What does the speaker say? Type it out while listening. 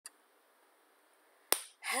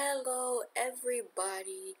Hello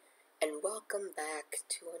everybody, and welcome back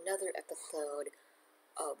to another episode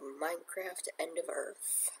of Minecraft End of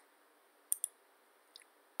Earth.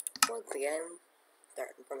 Once again,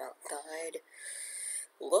 starting from outside,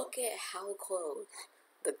 look at how close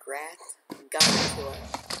the grass got to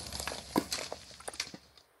us.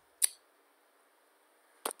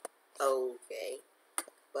 Okay,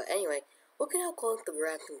 but anyway, look at how close the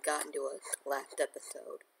grass has gotten to us last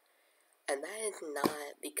episode. And that is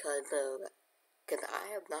not because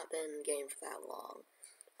I have not been in the game for that long.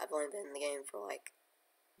 I've only been in the game for like...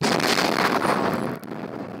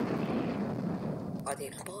 Are the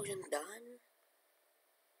explosions done?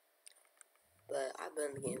 But I've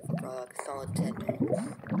been in the game for probably like a solid 10 minutes.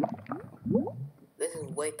 This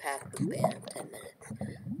is way past the span of 10 minutes.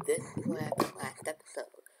 This is what happened last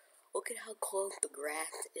episode. Look at how close the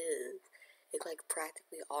grass is. It's like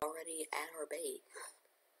practically already at our base,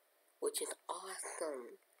 which is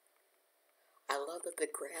awesome. I love that the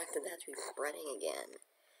grass is actually spreading again.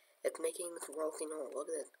 It's making this world seem normal. Look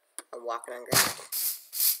at this. I'm walking on grass.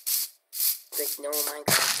 It's like normal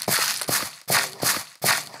Minecraft.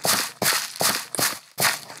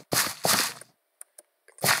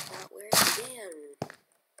 That's not where it began.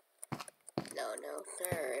 No,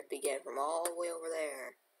 sir. It began from all the way over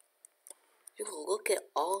there. Just look at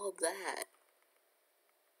all of that.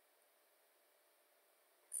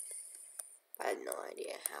 I had no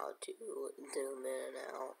idea how to zoom in and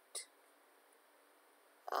out.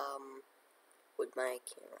 With my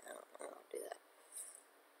camera, I'll do that.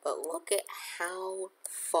 But look at how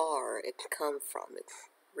far it's come from. It's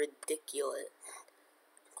ridiculous.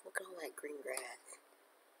 Look at all that green grass.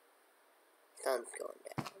 Sun's going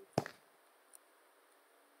down.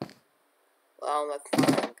 Well, that's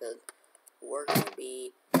fine, because we're going to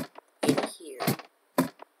be in here.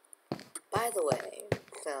 By the way,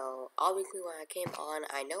 so, obviously when I came on,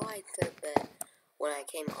 I know I said that when I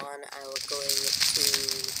came on, I was going to,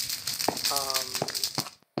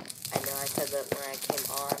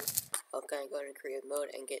 I was going to go into creative mode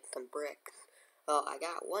and get some bricks. Well, I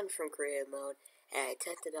got one from creative mode, and I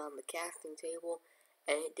tested it on the casting table,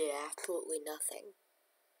 and it did absolutely nothing.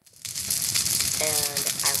 And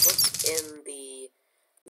I looked in the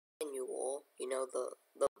manual, you know, the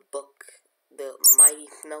book, the mighty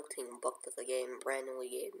smelting book that the game randomly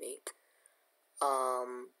gave me,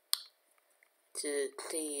 to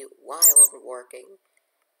see why it wasn't working.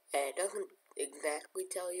 And it doesn't exactly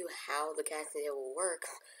tell you how the casting table works,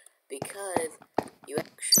 because you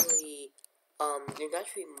actually, there's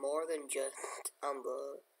actually more than just,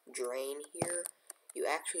 the drain here. You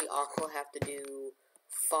actually also have to do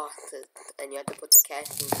faucets, and you have to put the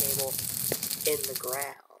casting table in the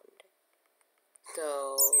ground.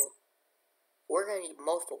 So, we're gonna need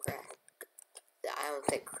multiple I don't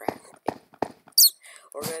think crafting.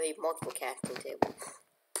 We're gonna need multiple casting tables.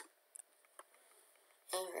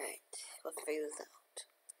 Alright, let's figure this out.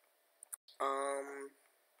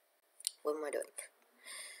 What am I doing?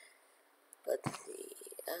 Let's see,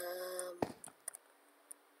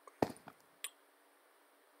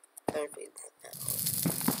 trying to figure this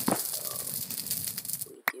out. So,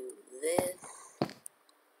 we do this,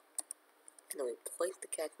 and then we place the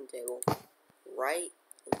casting table right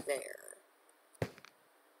there.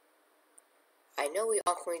 I know we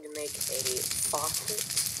also need to make a faucet,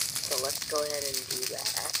 so let's go ahead and do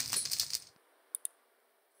that.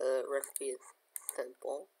 The recipe is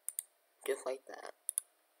simple, just like that.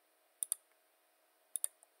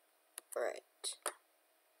 Alright.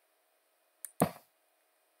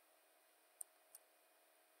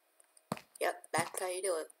 Yep, that's how you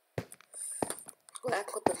do it. So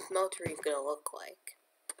that's what the smeltery is gonna look like.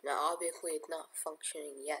 Now, obviously, it's not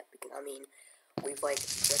functioning yet, because, I mean, we've, like,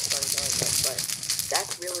 just started doing it, but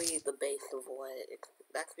that's really the base of what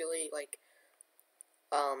that's really, like,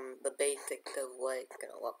 the basics of what it's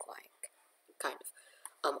gonna look like, kind of.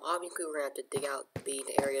 Obviously, we're gonna have to dig out these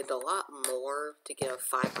areas a lot more to get a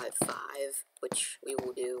 5x5, which we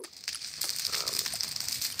will do,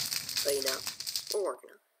 but, you know, we're working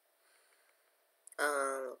on it.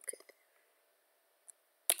 Okay.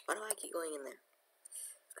 Why do I keep going in there?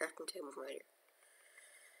 Crafting table's right here.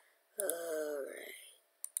 Alright.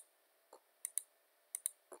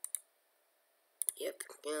 Yep,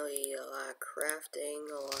 gonna be a lot of crafting,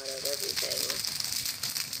 a lot of everything.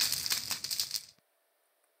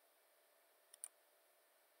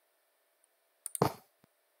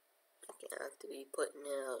 Gonna have to be putting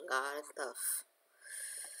in a lot of stuff.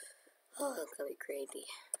 Oh, that's gonna be crazy.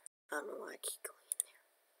 I don't know why I keep going in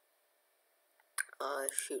there.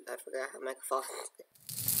 Shoot, I forgot how to make a faucet.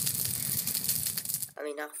 I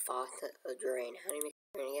mean, not faucet, a drain. How do you make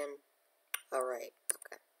a drain again? Alright,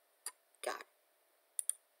 okay.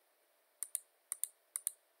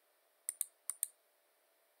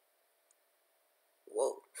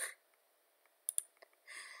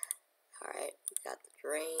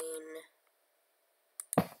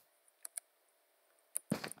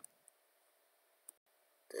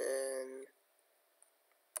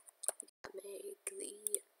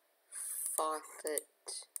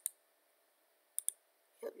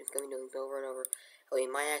 things over and over. We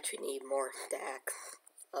might actually need more stacks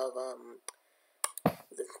of,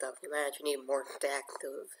 this stuff. You might actually need more stacks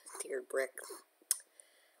of tiered bricks,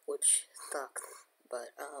 which sucks. But,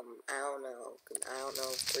 I don't know. I don't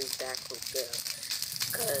know if 3 stacks was good.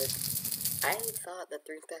 Because I thought that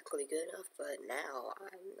 3 stacks would be good enough, but now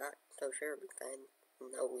I'm not so sure because I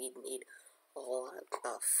know we'd need a whole lot of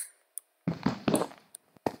stuff.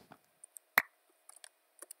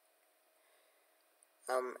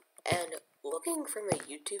 And looking from a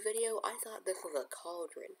YouTube video, I thought this was a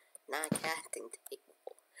cauldron, not a casting table.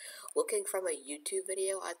 Looking from a YouTube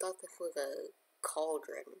video, I thought this was a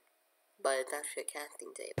cauldron, but it's actually a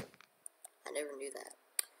casting table. I never knew that.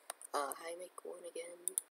 How do you make one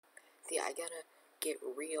again? See, I gotta get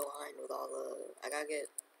realigned with all the, I gotta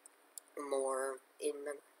get more in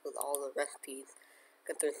with all the recipes,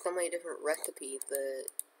 because there's so many different recipes that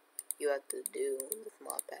you have to do in this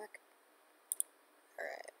mod pack.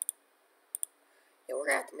 Alright. Yeah, we're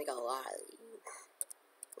gonna have to make a lot of these.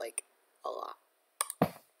 Like, a lot.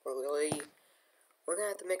 We're gonna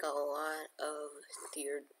have to make a lot of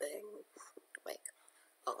tiered things. Like,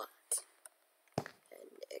 a lot.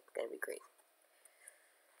 And it's gonna be great.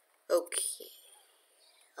 Okay.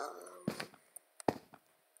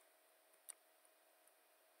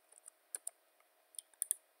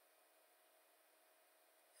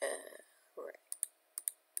 Right.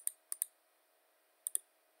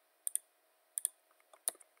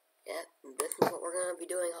 Yeah, this is what we're gonna be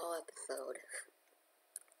doing all episode.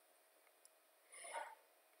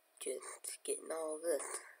 Just getting all of this.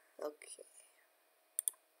 Okay.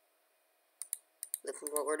 This is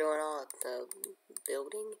what we're doing all episode.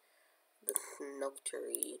 Building the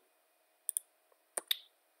Smeltery.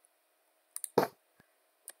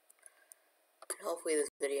 Hopefully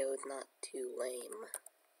this video is not too lame.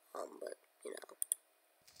 But, you know.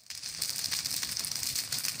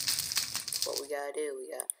 What we gotta do, we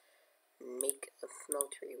gotta make a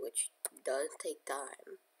smeltery, which does take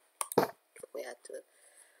time. We have to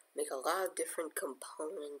make a lot of different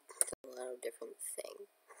components, a lot of different things.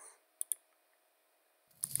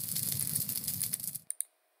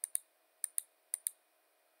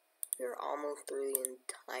 We're almost through the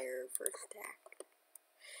entire first stack,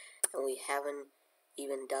 and we haven't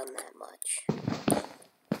even done that much.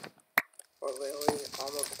 We're literally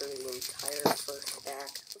almost through the entire first stack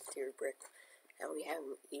of tiered bricks, and we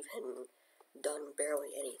haven't even done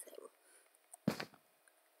barely anything.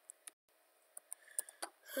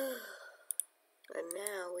 And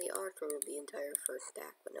now we are through the entire first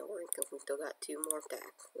stack, but no worries because we still got 2 more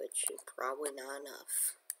stacks, which is probably not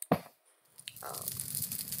enough.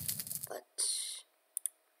 But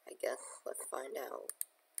I guess let's find out.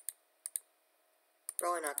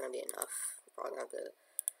 Probably not gonna be enough. Probably gonna have to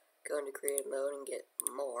go into creative mode and get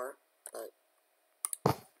more, but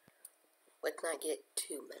let's not get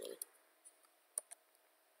too many.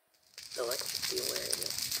 So let's just be aware of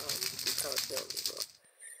it. We probably don't need more.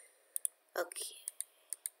 Okay.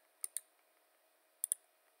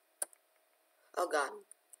 Oh god.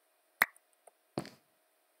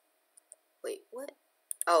 Wait, what?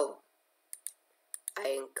 Oh. I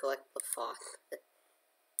didn't collect the foss.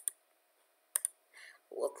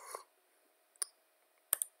 Whoops.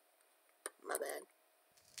 My bad.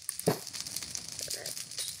 Let's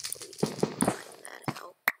find that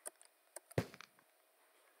out.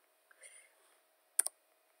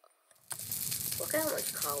 Look how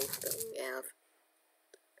much cobblestone we have.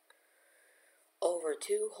 Over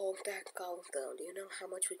 2 whole stacks of cobblestone. Do you know how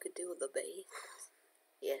much we could do with the base?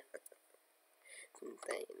 Yeah. It's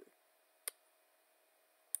insane.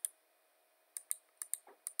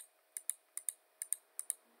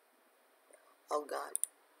 Oh god.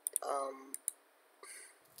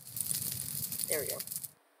 There we go.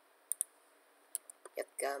 Yep,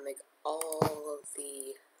 gotta make all of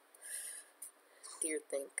the tiered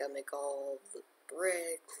things. Gotta make all of the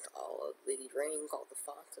bricks, all of the rings, all the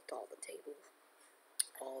faucets, all the tables,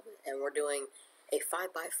 all of it. And we're doing a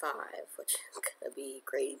 5x5, which is gonna be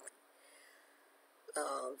crazy.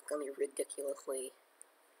 It's gonna be ridiculously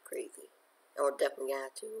crazy. And we're definitely gonna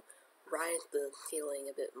have to rise the ceiling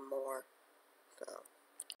a bit more. So,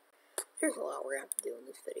 there's a lot we're gonna have to do in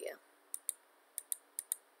this video.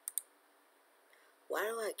 Why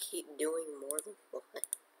do I keep doing more than one?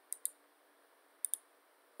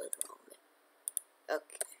 What's wrong with me?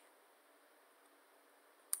 Okay.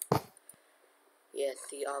 Yeah,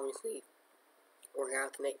 see, obviously, we're gonna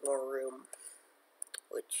have to make more room,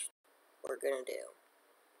 which we're gonna do.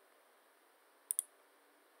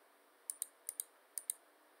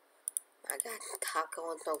 I gotta stop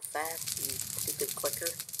going so fast, you stupid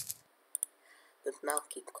clicker. This mouse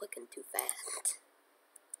keeps clicking too fast.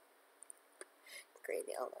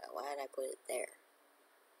 crazy. Oh my god, why did I put it there?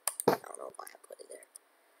 I don't know why I put it there.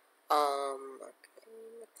 Okay,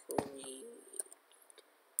 we need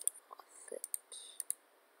faucet.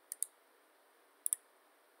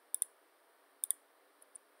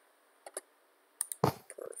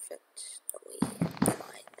 Perfect. So we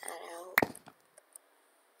find that out.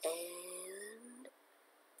 And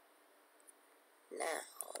now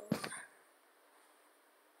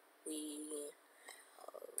we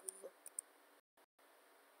have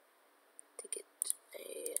to get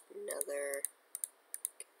another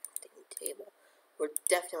crafting table. We're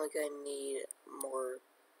definitely going to need more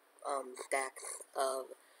stacks of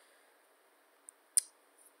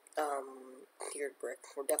tiered bricks.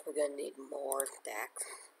 We're definitely going to need more stacks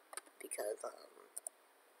because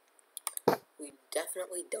we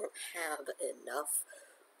definitely don't have enough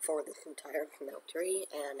for this entire smeltery,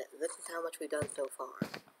 and this is how much we've done so far.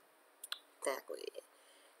 Exactly.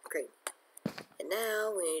 Great. And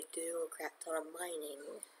now we need to do a crap ton of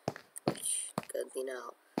mining, which, because, you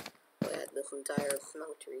know, we had this entire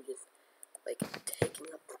smeltery just, like, taking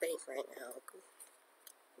up space right now.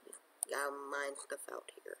 We gotta mine stuff out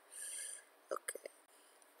here. Okay.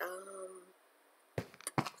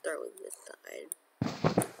 Start with this side.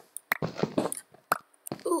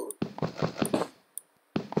 Ooh.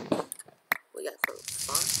 We got some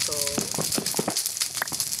fossils.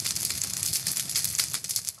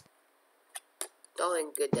 It's always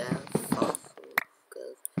good to have fossils,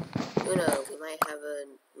 because, who knows, we might have a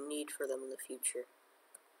need for them in the future.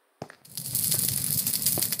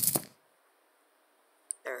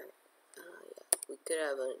 Alright, yeah, we could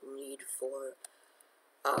have a need for,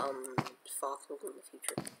 fossils in the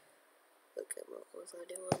future. Okay, what was I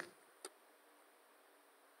doing?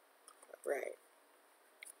 Right.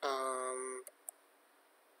 And,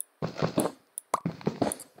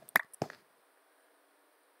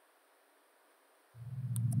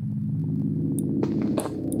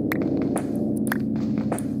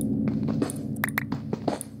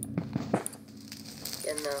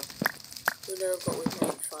 who knows what we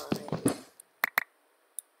might find.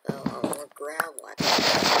 Oh, more gravel.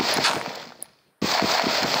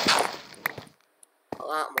 A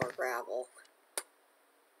lot more gravel.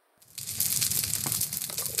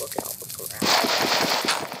 Look at all the gravel.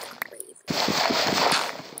 Crazy.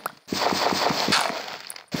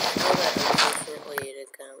 I know that unfortunately it is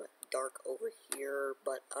kind of dark over here,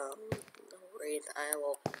 but no worries, I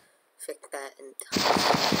will fix that in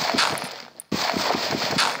time.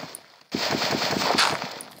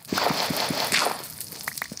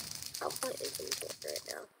 How's my inventory right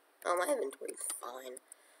now? Oh, my inventory's fine.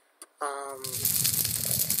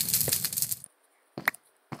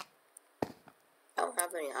 I don't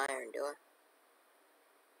have any iron, do I?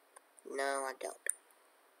 No, I don't.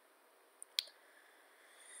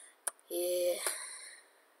 Yeah.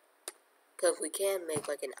 Because we can make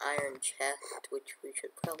like an iron chest, which we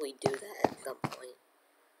should probably do that at some point.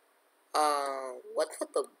 What's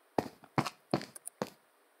with the...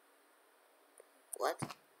 What?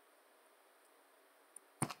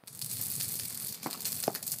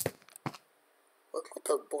 What's with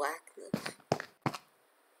the blackness?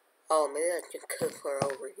 Oh, maybe that's just because we're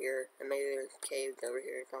over here, and maybe there's caves over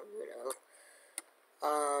here or something, who knows.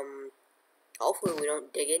 Hopefully we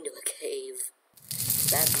don't dig into a cave.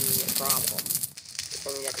 That'd be a problem.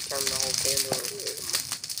 Then we have to turn the whole cave into a room.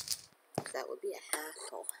 That would be a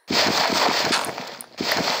hassle.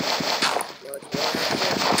 You know, it's more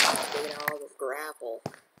hassle digging all the gravel.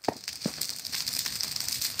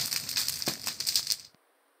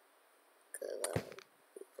 Cause,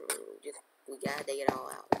 we gotta dig it all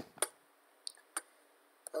out.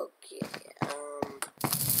 Okay,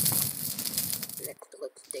 next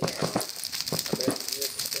let's dig out a bit of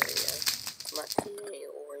this area. I'm not seeing any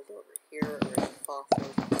ores over here or any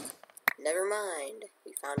fossils. Never mind,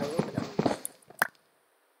 we found aluminum.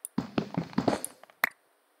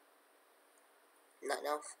 Nothing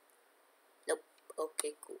else? Nope.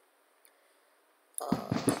 Okay, cool.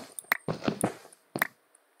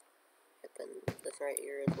 And this right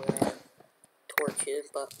here is where our torch is,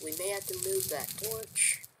 but we may have to move that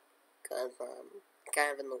torch, because, it's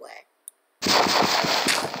kind of in the way.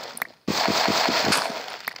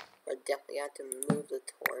 We'll definitely have to move the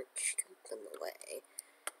torch, because it's in the way.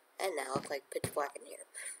 And now it's like pitch black in here.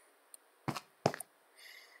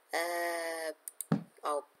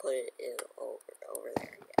 I'll put it in over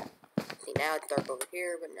there, yeah. See, now it's dark over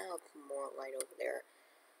here, but now it's more light over there.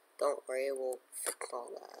 Don't worry, we'll fix all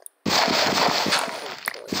that. I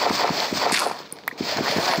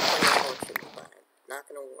know I have plenty of torches, but I'm not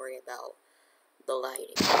gonna worry about the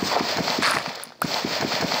lighting.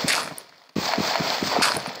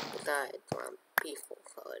 Besides, peaceful,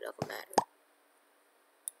 so it doesn't matter.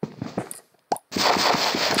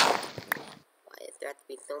 Why does there have to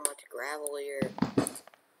be so much gravel here?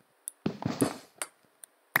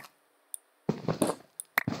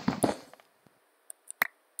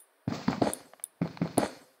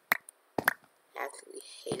 Absolutely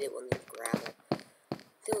hate it when there's gravel.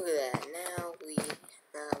 Look at that. Now we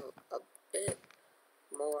have a bit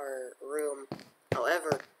more room.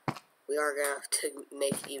 However, we are gonna have to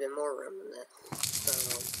make even more room in this. So,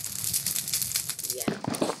 yeah.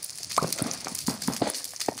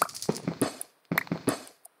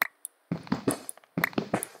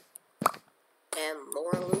 And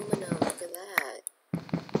more aluminum. Look at that.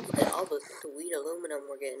 Look at all the sweet aluminum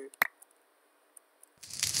we're getting.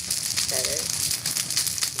 Is that it?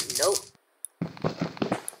 Nope.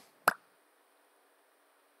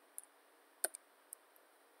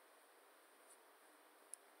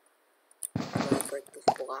 I'm gonna break this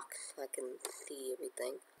block so I can see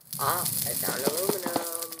everything. Ah, I found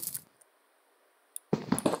aluminum.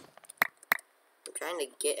 I'm trying to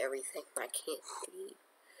get everything, but I can't see.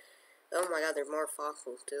 Oh my god, there's more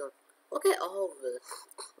fossils too. Look at all of this.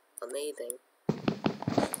 Amazing.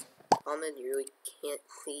 You really can't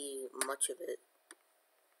see much of it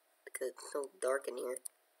because it's so dark in here.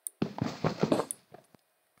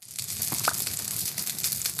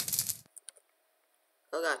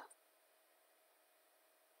 Oh god.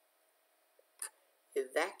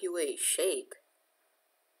 Evacuate shape.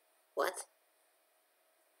 What?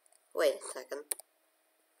 Wait a second.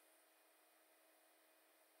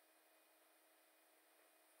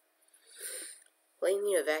 What do you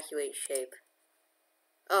mean evacuate shape?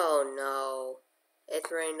 Oh no. It's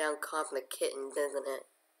raining down cosmic kittens, isn't it?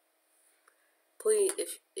 Please,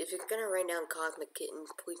 if it's gonna rain down cosmic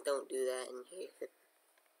kittens, please don't do that in here.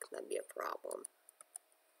 That'd be a problem.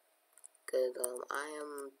 Cause I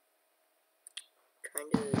am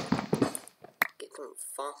trying to get some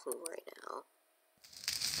fossil right now.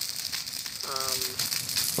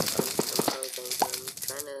 Some other things. I'm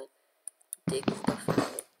trying to dig stuff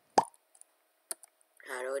out.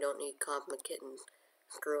 I know I don't need cosmic kittens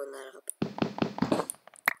screwing that up.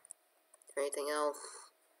 Is there anything else?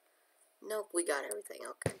 Nope, we got everything.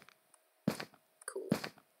 Okay. Cool.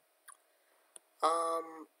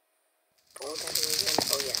 What was I doing again?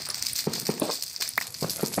 Oh yeah.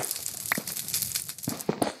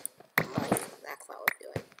 Mining. That's what I was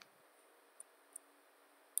doing.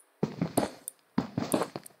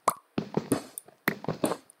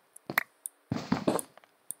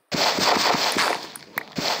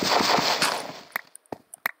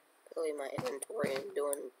 Really, my inventory is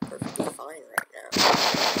doing perfectly fine right now.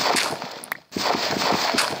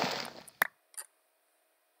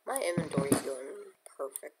 My inventory is doing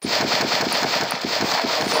perfect.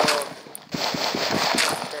 Although,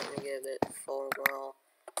 I'm starting to get a bit full as well.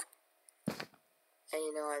 And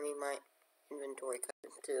you know, I mean, my inventory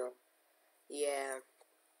cuts too. Yeah.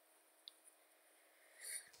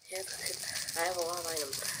 Yeah, I have a lot of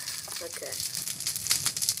items. Okay.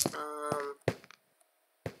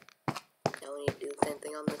 Now we need to do the same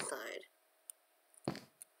thing on this side.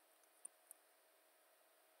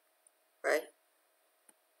 Right?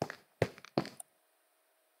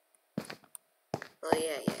 Oh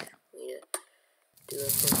yeah. We need to do the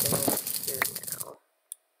same thing over here now.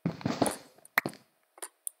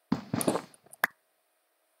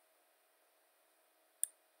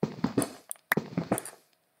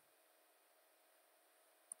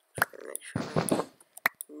 Trying to make sure I don't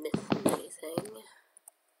miss anything.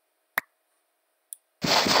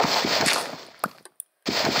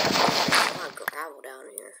 There's a lot of gravel down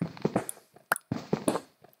here.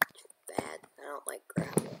 It's bad. I don't like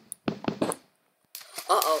gravel.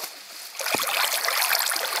 Uh-oh.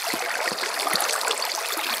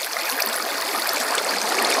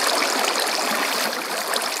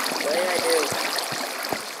 What did I do?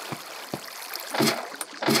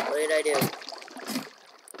 What did I do?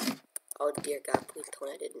 Oh dear God, please tell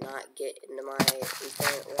me I did not get into my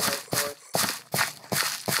infinite water source.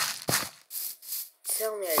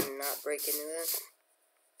 Tell me I did not break into this.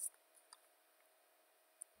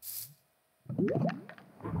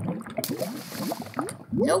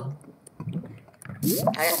 Nope.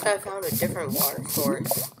 I guess I found a different water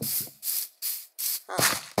source. Huh.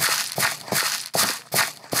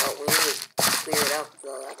 Well, we need to clear it up,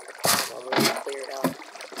 though. That's the problem. We need to clear it up.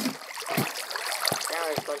 Now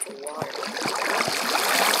there's a bunch of water.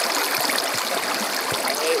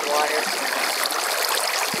 I hate water.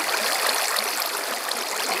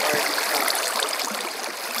 Water sucks.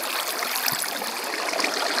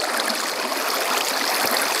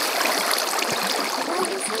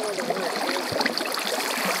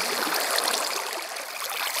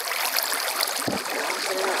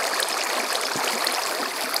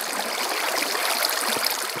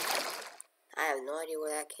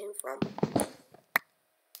 came from.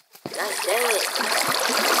 God dang it!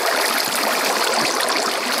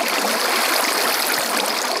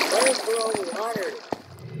 Let it blow water.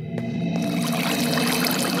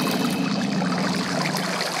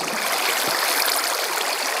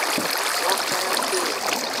 Swap that out too.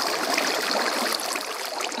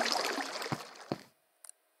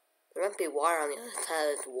 There must be water on the other side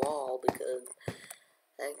of this wall because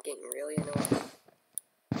that's getting really annoying.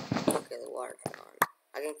 Okay, the water's gone.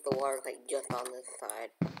 I think the water's like just on this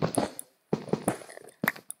side. And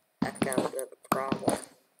that's kind of a bit of a problem.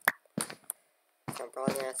 So I'm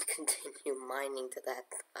probably gonna have to continue mining to that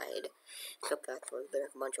side. Except that's where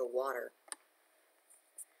there's a bunch of water.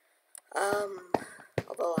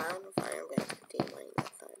 Although I don't know if I am gonna continue mining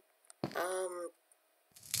that side.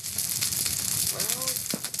 Well,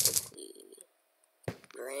 let's see.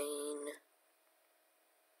 Grain.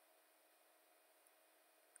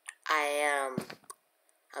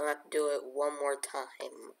 I'm gonna have to do it one more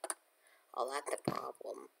time. Oh, that's the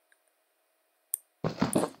problem.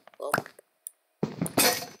 Well,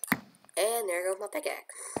 and there goes my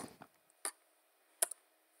pickaxe.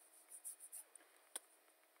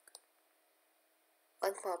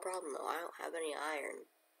 That's my problem though, I don't have any iron.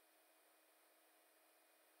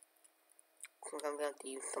 I think I'm gonna have to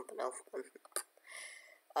use something else then.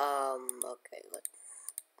 Okay,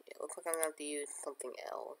 it looks like I'm gonna have to use something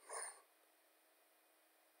else.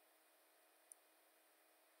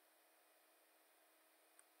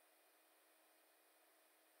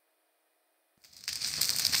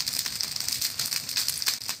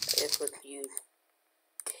 I guess let's use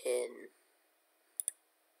tin.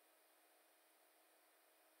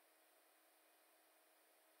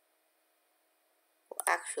 Well,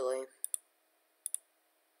 actually,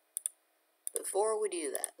 before we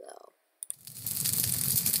do that though,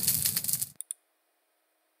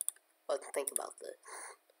 let's think about this.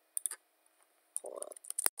 Hold up.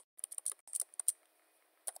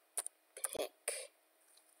 Pick.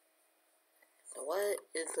 So what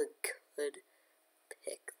is a good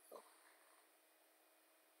pick though?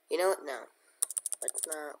 You know what? No. Let's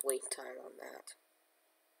not waste time on that.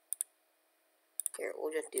 Here,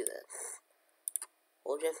 we'll just do this.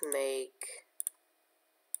 We'll just make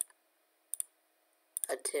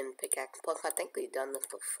a tin pickaxe. Plus, I think we've done this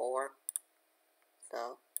before.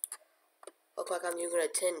 So, looks like I'm using a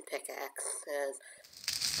tin pickaxe.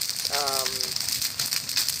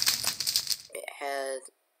 It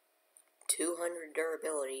has 200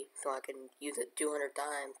 durability, so I can use it 200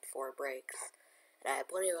 times before it breaks. And I have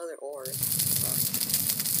plenty of other ores.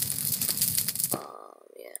 So,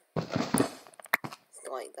 yeah.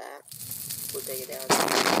 Something like that. We'll take it down.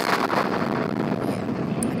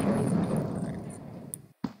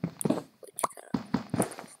 Yeah. Which kind of,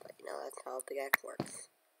 but you know, that's how a pickaxe works.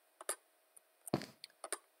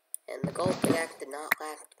 And the gold pickaxe did not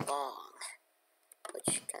last long,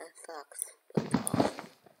 which kind of sucks, but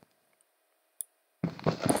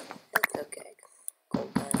that's okay.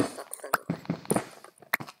 Gold kind of sucks anyway.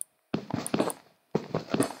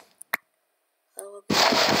 Oh,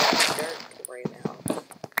 dirt to worry about.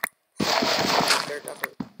 Dirt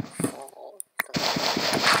doesn't fall.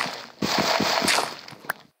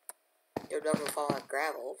 Dirt doesn't fall like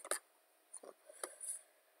gravel. So.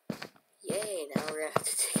 Yay, now we're gonna have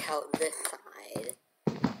to take out this side.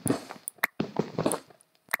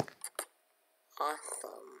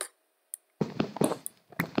 Awesome.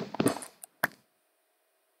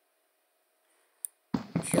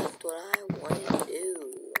 Just what I wanted to do.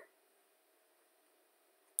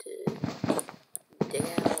 To dig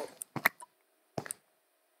out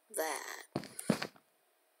that.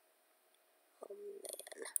 Oh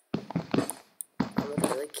man. I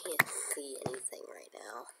really can't see anything right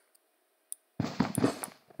now.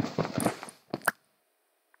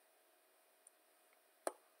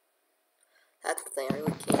 That's the thing, I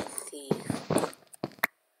really can't see.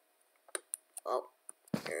 Oh,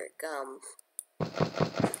 here it comes.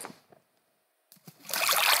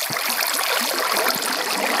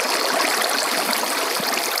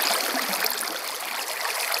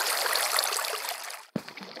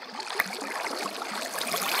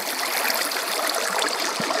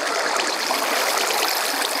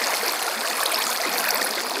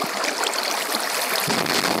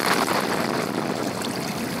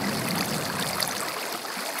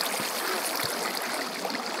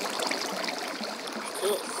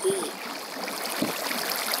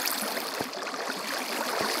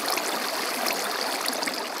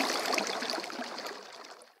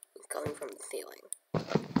 Coming from the ceiling.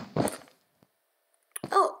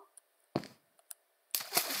 Oh!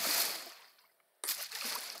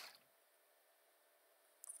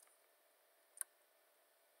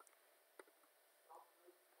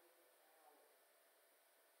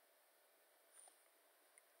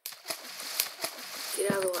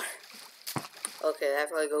 Get out of the water. Okay, that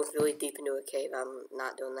probably goes really deep into a cave. I'm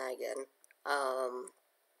not doing that again.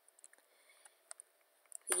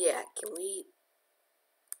 Yeah, can we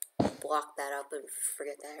block that up and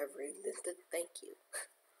forget that ever existed? Thank you.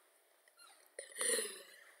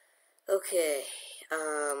 Okay,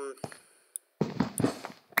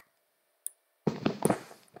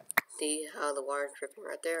 see how the water's dripping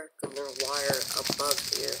right there? Because there's water above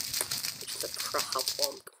here, which is a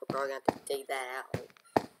problem, because we're probably going to have to dig that out.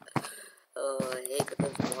 I hate that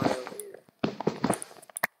there's water over here.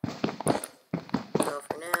 So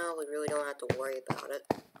for now, we really don't have to worry about it.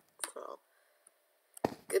 So,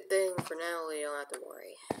 good thing, for now, we don't have to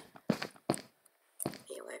worry.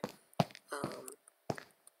 Anyway,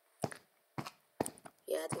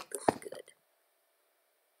 yeah, I think this is good.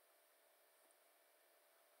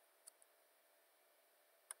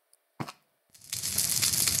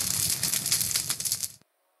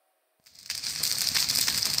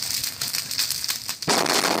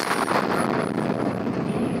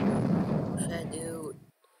 What should I do?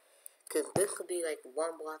 Because this could be like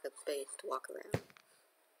one block of space to walk around.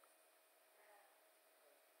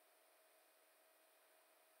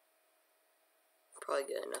 Probably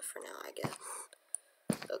good enough for now, I guess.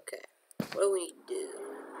 Okay, what do we need to do?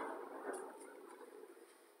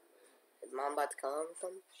 Is Mom about to come or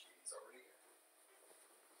something?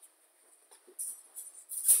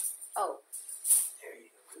 Oh. There you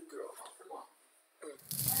go, good girl, not for long.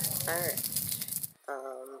 Alright.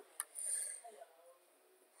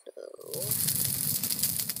 So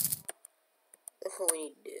that's what we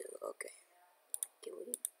need to do. Okay. Can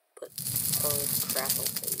we put all this crap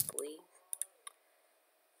away, please?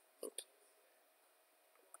 Thank you.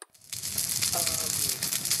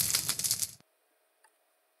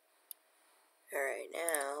 Alright,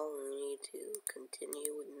 now we need to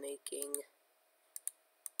continue with making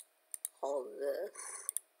all of this.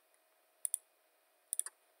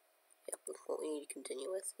 Yep, that's what we need to continue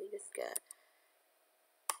with. We just gotta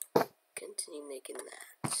continue making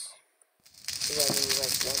that. Because I need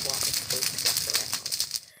like one block of space to walk around.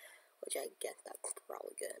 Which I guess that's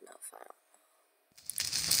probably good enough. I don't know.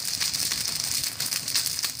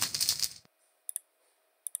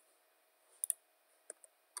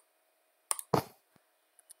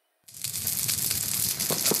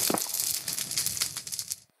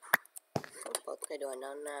 Okay, do I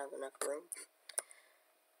not have enough room?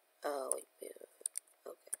 Oh, wait.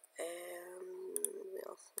 Okay. And we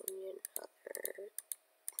also need another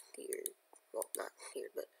tier. Well, not tier,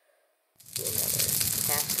 but another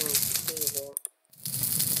casting table.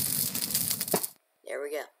 There we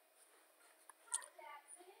go.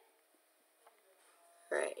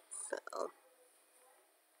 Right, so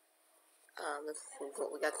this is what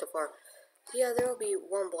we got so far. So yeah, there will be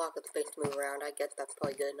one block of space to move around. I guess that's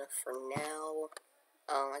probably good enough for now.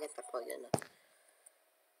 I guess that's probably good enough.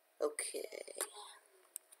 Okay.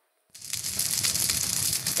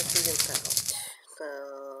 Let's do this out.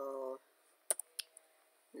 So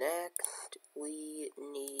next we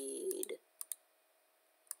need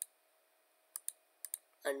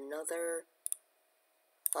another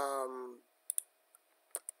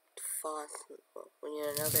faucet. We need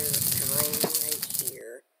another drain right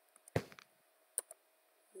here.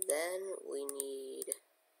 Then we need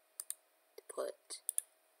to put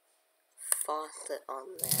faucet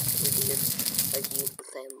on that. We can just like use the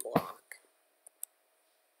same block.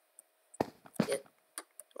 It,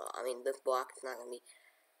 well, I mean this block is not gonna be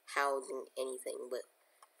housing anything, but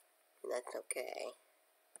that's okay.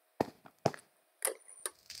 It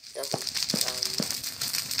doesn't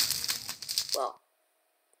well.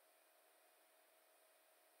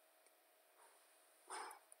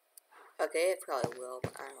 Okay, it probably will,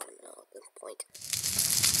 but I don't know at this point.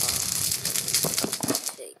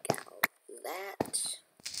 Take out that,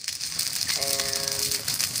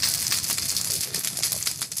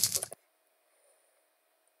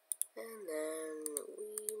 and then we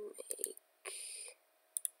make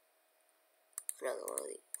another one of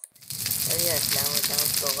these. And yes, now we're down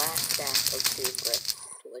to the last stack of 2 bricks,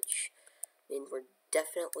 which means we're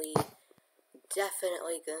definitely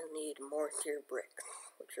gonna need more tier bricks,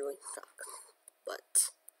 which really sucks,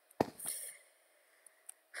 but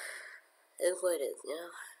it is what it is, you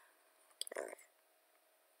know? Alright.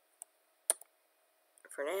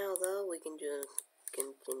 For now, though, we can just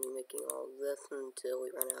continue making all of this until we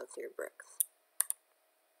run out of tier bricks.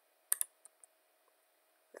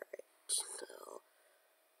 Alright, so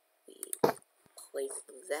we place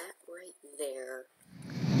that right there.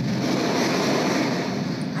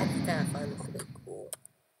 I just kind of find this a bit cool,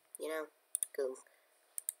 you know? Because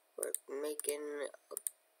we're making a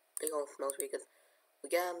big old smeltery, because we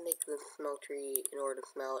gotta make the smeltery in order to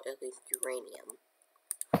smelt at least uranium.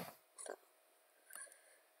 So,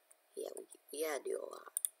 yeah, we gotta do a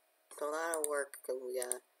lot. It's a lot of work, because we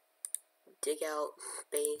gotta dig out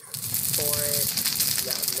space for it, we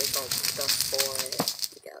gotta make all the stuff for it,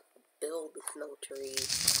 we gotta build the smeltery,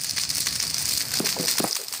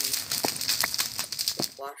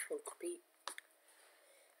 wash and repeat.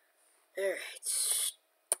 Alright.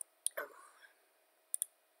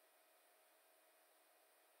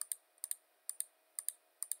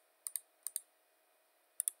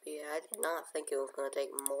 Yeah, I did not think it was going to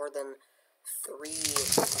take more than 3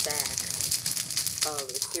 stacks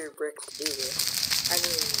of seared bricks to do this. I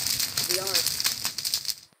mean, to be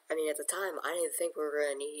honest, at the time, I didn't think we were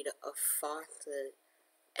going to need a faucet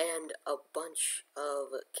and a bunch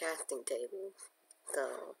of casting tables.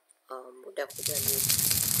 So, we're definitely going to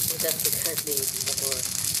need more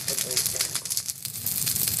than 3 stacks.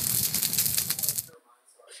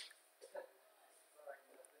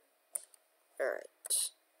 Alright.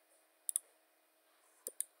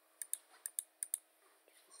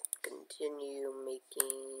 Continue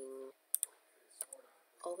making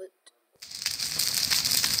all of it.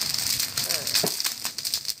 Alright.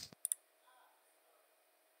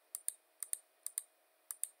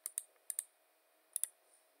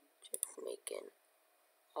 Just making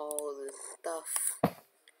all this stuff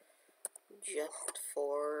just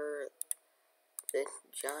for this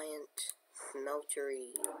giant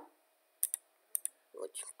smeltery.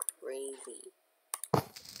 Which is crazy.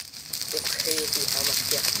 It's crazy how much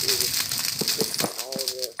you have to do just for all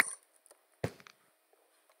of this.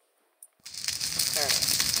 Alright.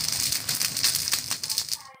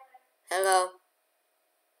 Hello.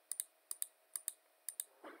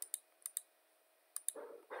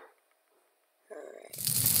 Alright.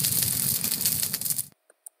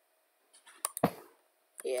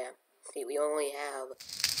 Yeah. See, we only have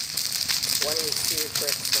 22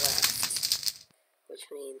 bricks left. Which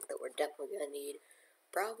means that we're definitely gonna need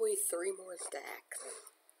probably 3 more stacks.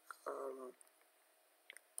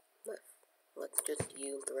 But let's just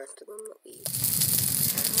use the rest of them that we have.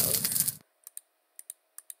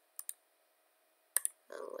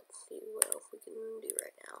 And let's see what else we can do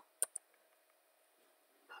right now.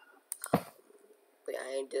 Wait, I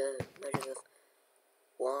need to measure this.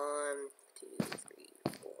 1, 2, 3,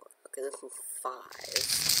 4. Okay, this is 5.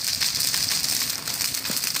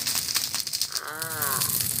 Ah.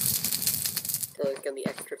 So there's gonna be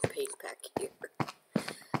extra space back here.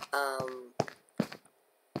 1,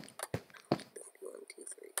 2,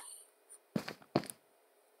 3.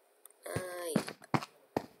 Yeah.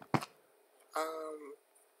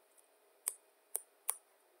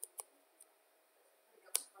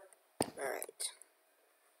 Alright.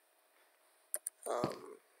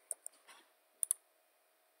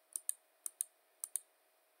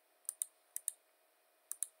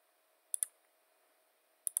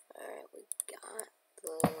 Alright, we got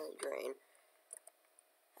the drain.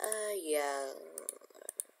 Yeah.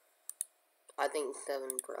 I think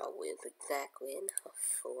 7 probably is exactly enough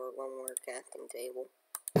for 1 more casting table.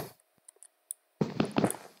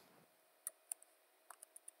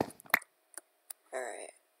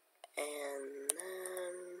 Alright. And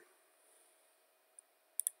then...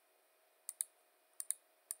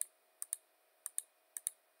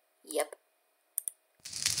 Yep.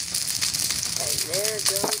 And there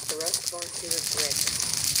goes the rest of our seared bricks.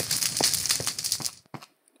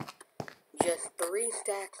 Just 3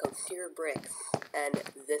 stacks of seared bricks, and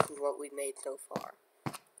this is what we've made so far.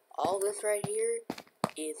 All this right here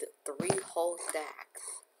is 3 whole stacks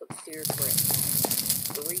of seared bricks.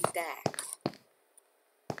 3 stacks.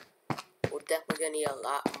 We're definitely gonna need a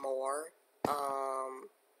lot more.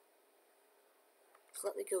 So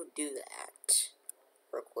let me go do that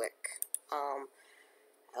real quick.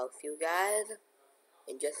 I'll see you guys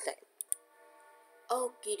in just a second.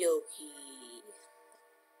 Okie dokie.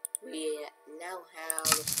 We now have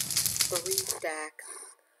 3 stacks.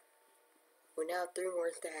 We now have 3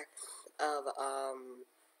 more stacks of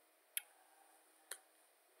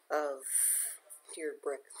seared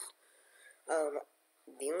bricks.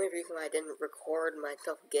 The only reason I didn't record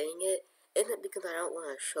myself getting it isn't because I don't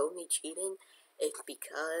want to show me cheating. It's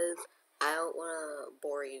because I don't want to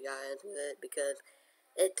bore you guys with it, because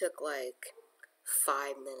it took like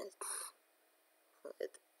 5 minutes.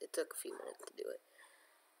 It took a few minutes to do it.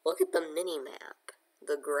 Look at the mini-map.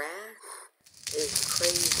 The grass is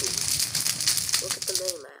crazy. Look at the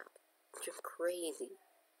mini-map. It's just crazy.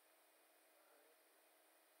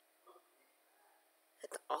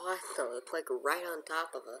 It's awesome. It's like right on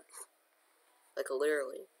top of us. Like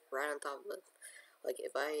literally, right on top of us. Like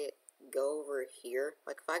if I go over here,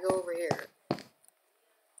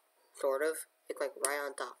 sort of. It's like right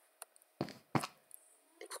on top.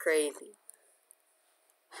 It's crazy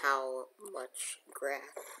how much grass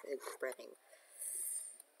is spreading.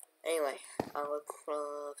 Anyway, let's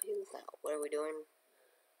figure this out. What are we doing?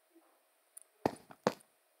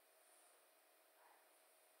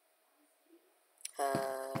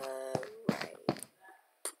 Right.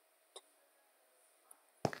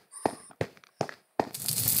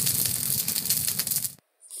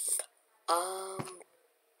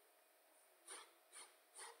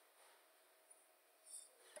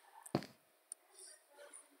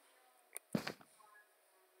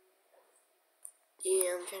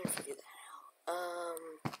 Yeah, I'm trying to figure that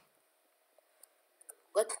out.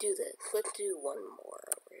 Let's do this. Let's do one more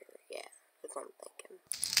over here. Yeah, that's what I'm thinking.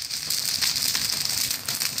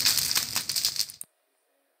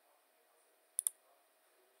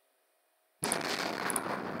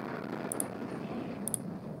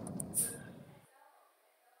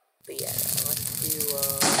 But yeah, let's do,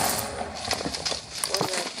 one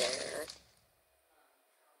right there.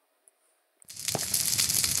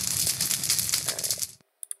 Alright.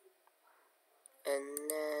 And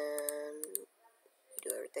then we do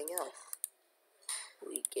everything else.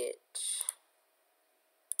 We get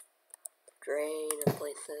the drain and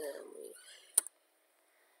place it, and we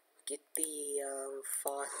get the,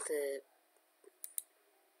 faucet,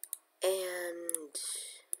 and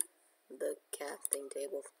the casting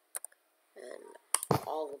table, and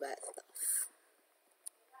all of that stuff.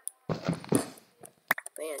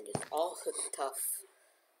 Man, just all the stuff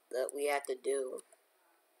that we had to do.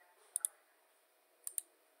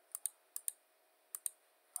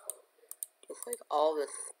 Just like all the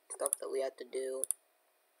stuff that we had to do.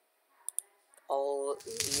 All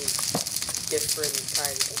these different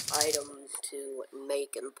kinds of items to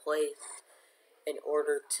make and place in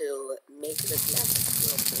order to make this map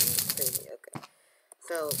smeltery. It's crazy. Okay.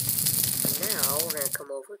 So now we're gonna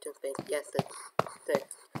come over to think. Yes, that's but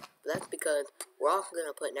that's because we're also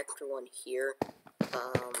gonna put an extra one here.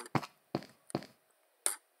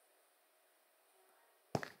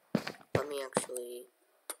 Let me actually.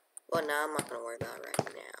 Well, no, I'm not gonna worry about it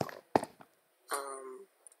right now.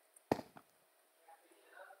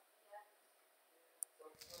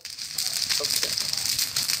 Okay.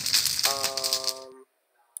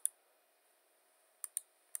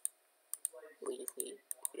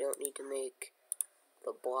 We don't need to make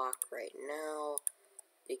the block right now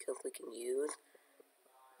because we can use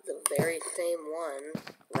the very same one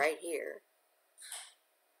right here.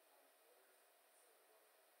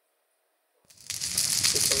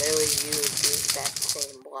 We can literally use the exact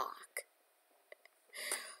same block.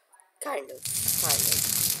 Kind of.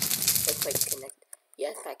 Looks like connect.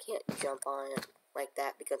 Yes, I can't jump on it like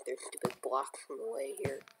that because there's stupid blocks in the way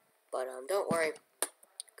here. But don't worry,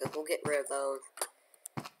 because we'll get rid of those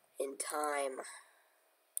in time.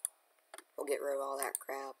 We'll get rid of all that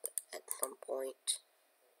crap at some point.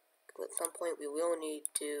 At some point, we will need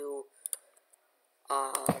to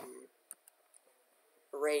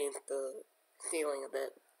raise the ceiling a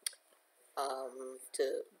bit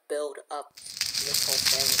to build up this whole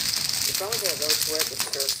thing. We're probably gonna go to where the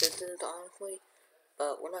surface is, honestly,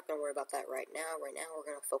 but we're not gonna worry about that right now. Right now, we're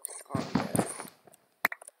gonna focus on this.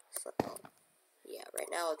 So, yeah, right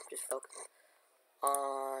now let's just focus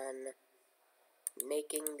on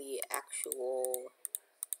making the actual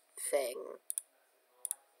thing.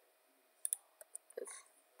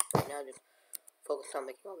 Right now, just focus on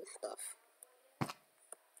making all this stuff.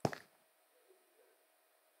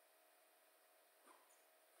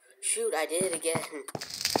 Shoot, I did it again.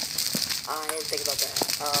 I didn't think about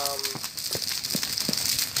that.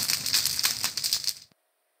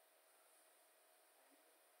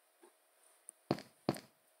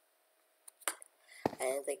 I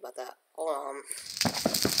didn't think about that. Hold on.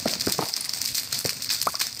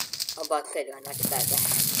 I'm about to say, do I not get that back?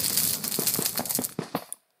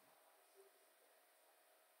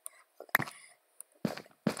 Okay.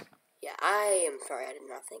 Yeah, I am sorry, I did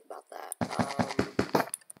not think about that.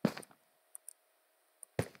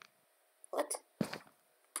 What?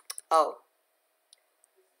 Oh.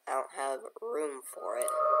 I don't have room for it.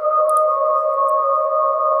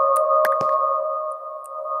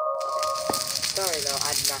 Sorry though,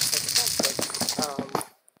 I did not think about this.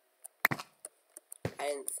 I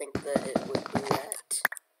didn't think that it would do that.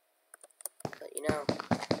 But you know,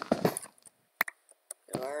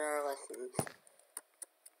 we learn our lessons.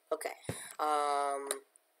 Okay.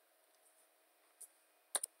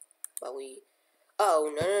 But we.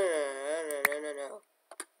 Oh, no.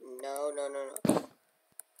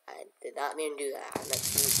 I did not mean to do that. I meant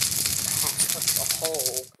to pack up the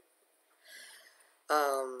hole.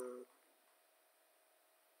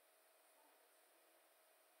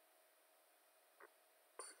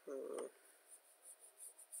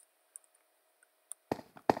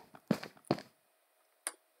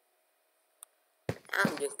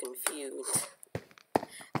 I'm just confused.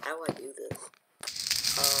 How do I do this?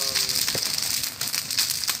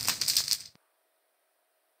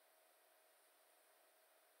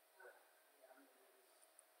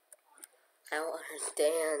 I don't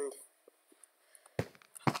understand.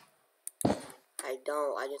 I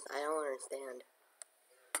don't understand.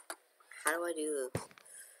 How do I do this?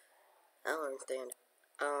 I don't understand.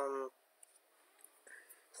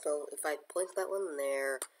 So if I place that one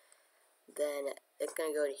there, then it's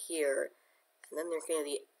gonna go to here, and then there's gonna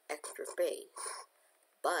be extra space.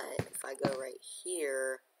 But if I go right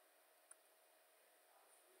here,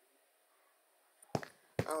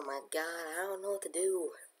 oh my god, I don't know what to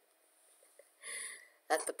do.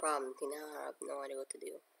 That's the problem. See, now I have no idea what to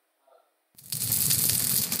do.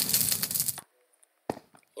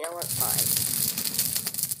 You know what? Fine.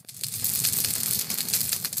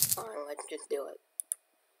 Fine, let's just do it.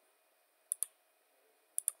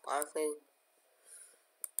 Honestly,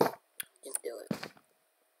 just do it.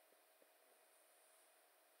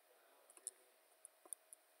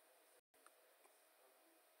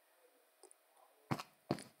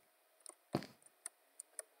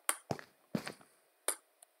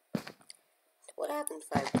 So what happens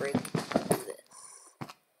if I break this?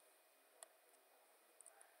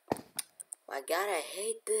 My god, I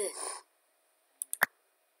hate this.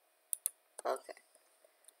 Okay.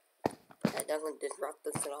 That doesn't disrupt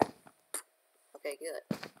this at all. Okay, good.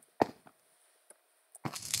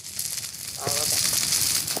 Okay.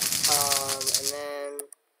 And then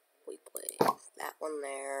we place that one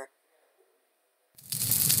there.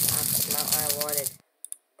 That's not what I wanted.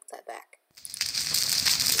 Put that back.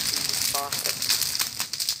 Awesome.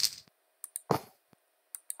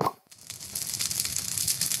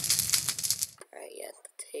 Alright, yes, the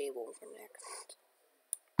tables are next.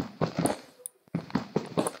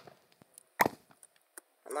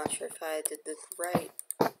 I'm not sure if I did this right.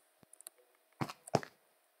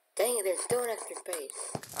 Dang it, there's still an extra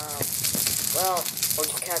space. Well, we'll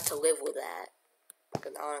just have to live with that.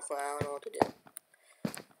 Because honestly, I don't know what to do.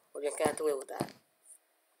 We're just gonna have to live with that.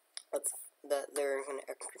 There's an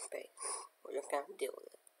extra space. We're just gonna have to deal with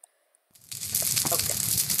it. Okay.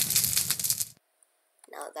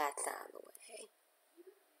 Now that's out of the way.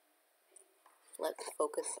 Let's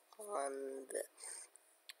focus on this.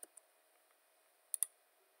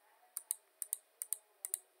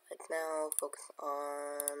 Let's now focus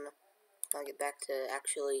on... I'll get back to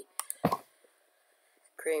actually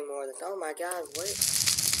creating more of this. Oh my god, what?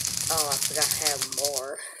 Oh, I forgot I have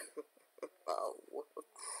more. Oh.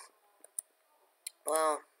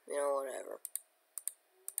 Well, you know, whatever.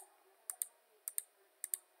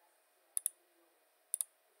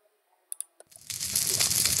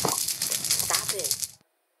 Stop it.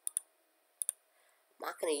 I'm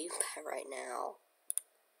not gonna use that right now.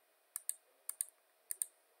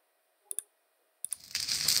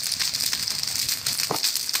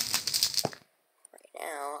 Right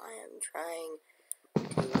now, I am trying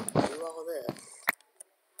to do all this.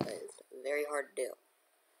 But it's very hard to do.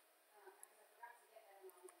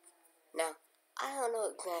 Now, I don't know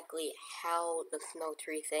exactly how the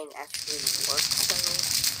Smeltery thing actually works though.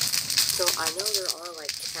 So I know there are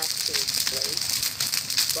like casting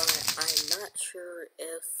plates, but I'm not sure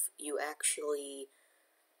if you actually,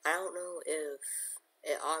 I don't know if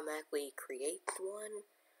it automatically creates one,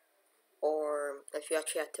 or if you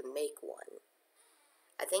actually have to make one.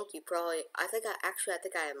 I think you probably, I think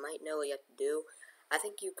I might know what you have to do. I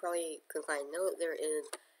think you probably, because I know that there is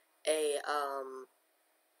a,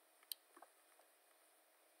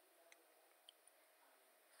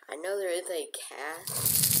 I know there is a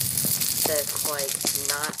cast that's, like,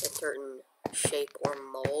 not a certain shape or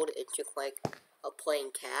mold. It's just, like, a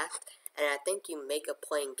plain cast. And I think you make a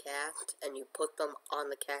plain cast, and you put them on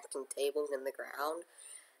the casting tables in the ground.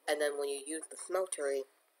 And then when you use the Smeltery,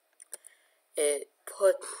 it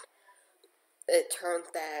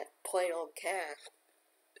turns that plain old cast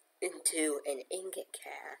into an ingot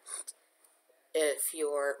cast if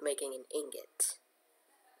you're making an ingot.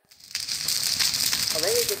 Or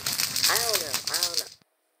maybe just, I don't know.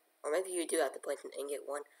 Or maybe you do have to place an ingot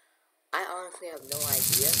one. I honestly have no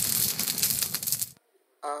idea.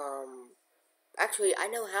 Actually, I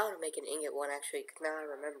know how to make an ingot one, actually, because now I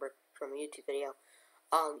remember from a YouTube video.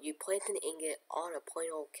 You place an ingot on a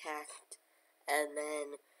plain old cast, and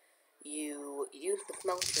then you use the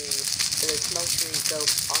Smeltery, and the Smeltery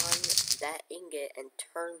goes on that ingot and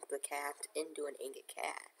turns the cast into an ingot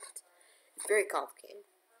cast. It's very complicated.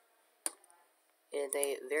 It is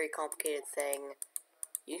a very complicated thing,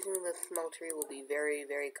 Using the Smeltery will be very,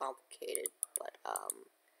 very complicated, but,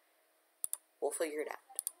 we'll figure it out.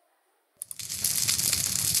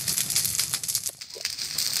 Yeah.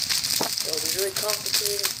 It'll be really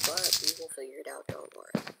complicated, but we will figure it out, don't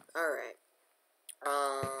worry. Alright.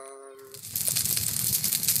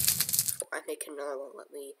 Before I make another one,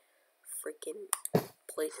 let me freaking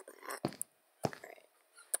place that. Alright.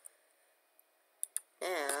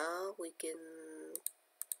 Now, we can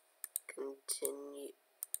continue.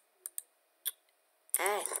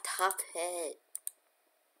 Stop it.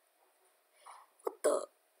 What the?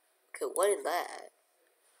 Okay, what is that?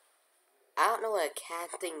 I don't know what a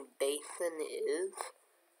casting basin is.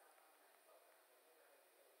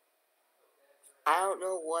 I don't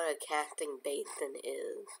know what a casting basin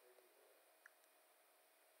is.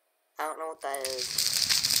 I don't know what that is.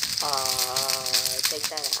 Take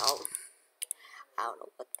that out. I don't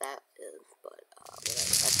know what that is, but, whatever.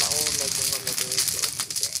 That's all we're making on the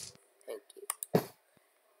today. Thank you.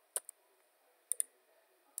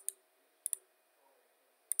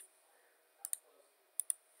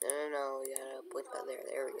 No, we gotta put that there.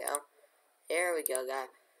 There we go. There we go, guys.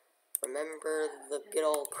 Remember the good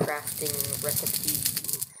old crafting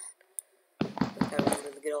recipes. I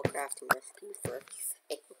remember the good old crafting recipes for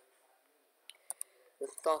everything.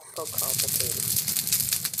 It's all so complicated.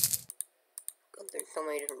 Because there's so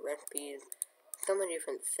many different recipes, so many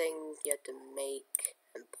different things you have to make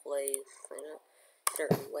and place in a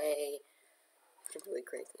certain way. It's really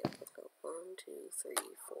crazy. Okay, so 1, 2, 3,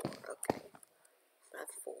 4. Okay.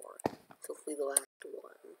 That's 4. So hopefully the last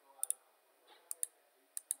one.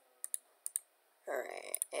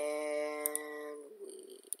 Alright, and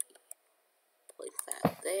we place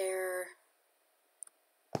that there.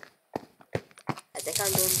 I think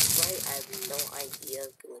I'm doing this right. I have no idea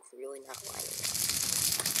because it's really not lining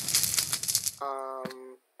up.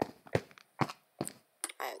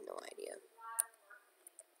 I have no idea.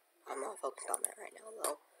 I'm not focused on that right now,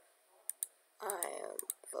 though. I am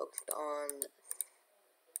focused on this.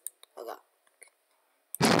 Oh god.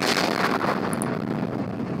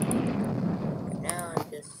 Right now I'm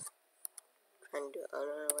just trying to do. Oh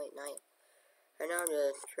no, wait, not yet. Right now I'm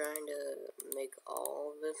just trying to make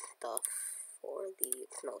all this stuff for the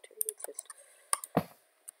Smeltery. It's just,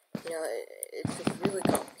 you know, it's just really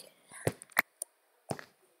complicated.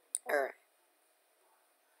 Alright.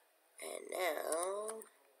 And now,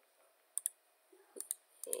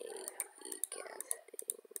 the casting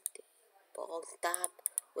table. Stop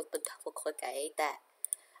with the double click. I hate that.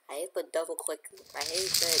 I hate the double click. I hate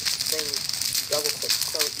that thing double click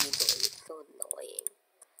so easily. It's so annoying.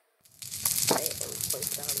 Right, and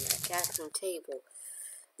place down that casting table.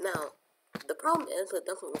 Now, the problem is it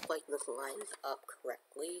doesn't look like this lines up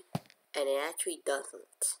correctly, and it actually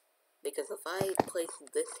doesn't. Because if I place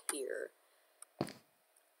this here,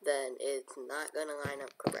 then it's not gonna line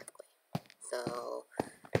up correctly. So,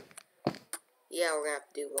 yeah, we're gonna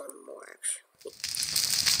have to do one more actually.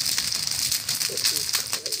 This is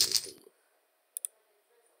crazy.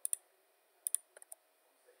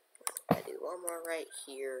 I do one more right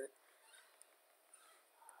here.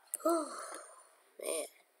 Oh, man.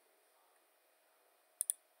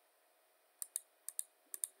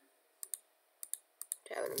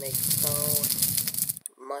 Having to make so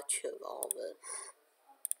much of all this.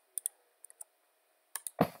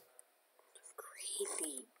 It's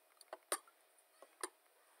crazy.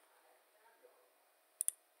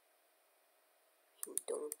 You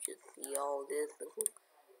don't just see all this. This is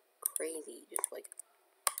crazy. Just like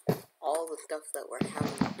all the stuff that we're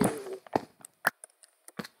having to do.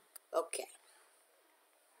 Okay.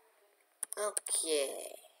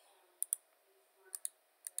 Okay.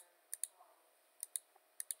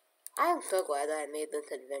 I am so glad that I made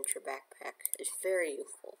this adventure backpack. It's very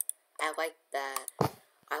useful. I like that.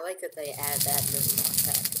 I like that they add that to the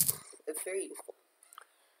backpack. It's very useful.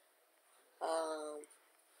 Oh,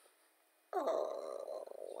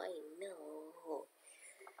 I know.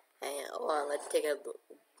 And hold on, let's take a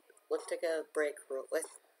break real.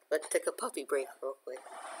 Let's take a puppy break real quick.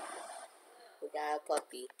 We got a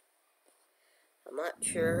puppy. I'm not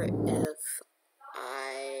sure if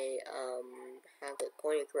I have it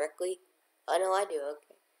pointed correctly. Oh no, I do.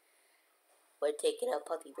 Okay. We're taking a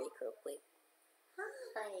puppy break real quick.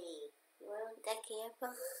 Hi. You want that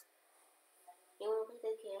camera? You want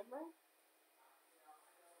the camera?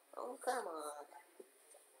 Oh, come on.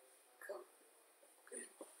 Come.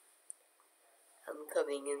 I'm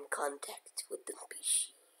coming in contact with the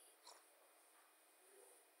species.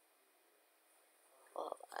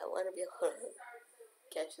 Oh, I want to be able to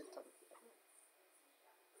catch something.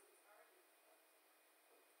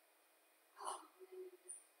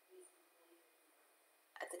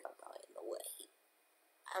 think I'm probably in the way.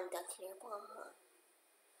 I'm touching your paw.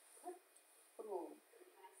 What? Ooh.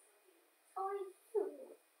 How are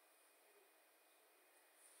you?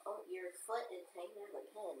 Oh, your foot is hanging out of the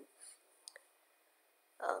pen.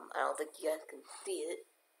 I don't think you guys can see it.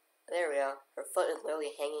 There we go. Her foot is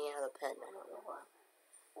literally hanging out of the pen. I don't know why.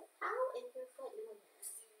 How is your foot doing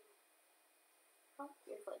this? How's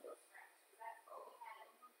your foot doing? Oh,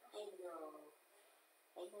 I know.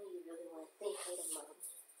 I know you really want to say hi to Mom.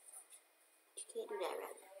 You can't do that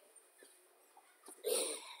right now.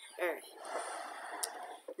 Alright.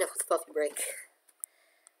 Now it's puppy break.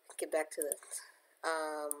 Get back to this.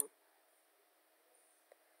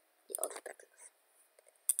 Yeah, I'll get back to this.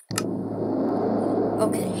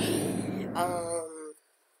 Okay.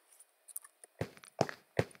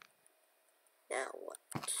 Now what?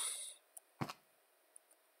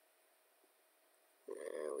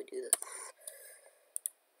 We do this.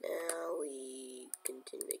 Now we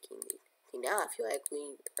continue making these. See, now I feel like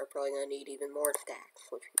we are probably going to need even more stacks,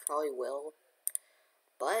 which we probably will.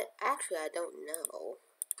 But, actually, I don't know.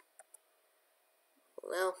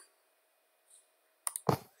 Well,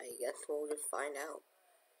 I guess we'll just find out.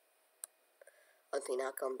 Let's see,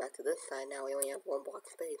 now coming back to this side, now we only have one block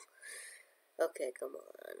space. Okay, come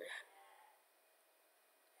on.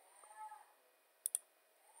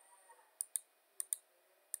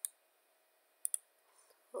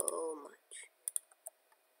 So much.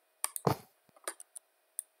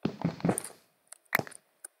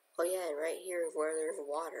 Oh yeah, and right here is where there's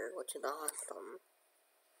water, which is awesome.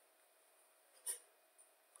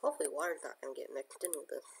 Hopefully water's not going to get mixed in with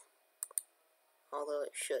this. Although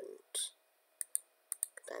it shouldn't.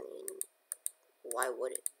 I mean, why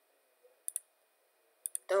would it?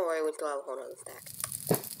 Don't worry, we still have a whole nother stack.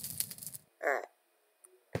 Alright.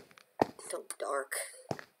 It's so dark.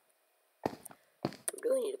 We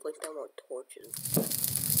really need to place down more torches.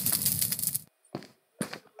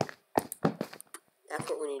 That's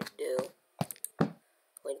what we need to do.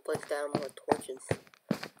 We need to place down more torches.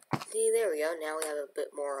 See, there we go. Now we have a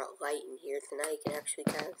bit more light in here, so now you can actually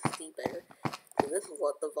kind of see better. So this is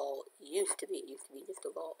what the vault used to be. It used to be just a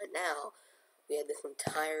vault, and now we have this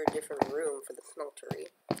entire different room for the smeltery.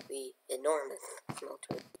 The enormous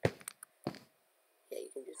smeltery. Yeah, you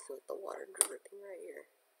can just see the water dripping right here.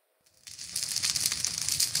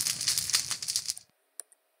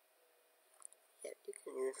 Yeah, you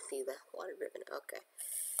can just see the water dripping. Okay.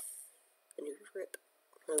 The new drip.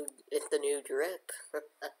 It's the new drip.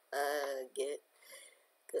 Get it?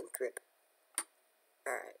 Good drip.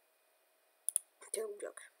 Alright. Terrible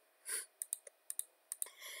joke.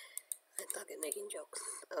 I suck at making jokes.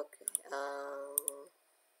 Okay.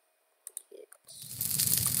 Get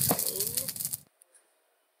green.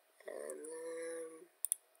 And then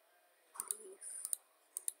these.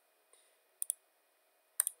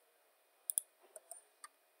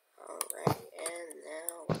 Alright, and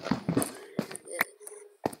now this.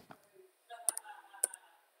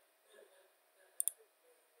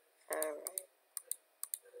 Alright.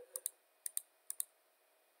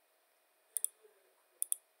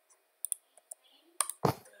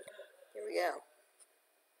 Here we go.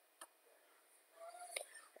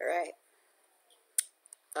 Alright.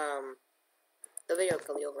 The video's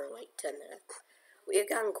gonna be over in like 10 minutes. We have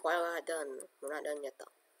gotten quite a lot done. We're not done yet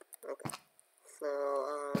though. Okay. So,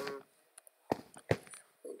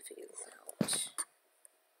 let me figure this out.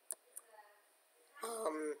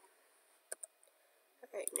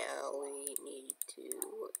 Right now we need to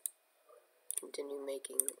continue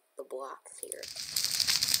making the blocks here.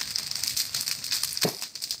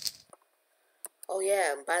 Oh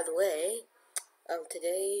yeah, and by the way,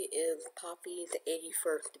 today is Poppy's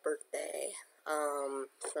 81st birthday.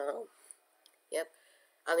 So, yep.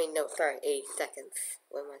 I mean, no, sorry, 82nd.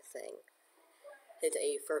 What am I saying? His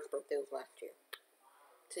 81st birthday was last year.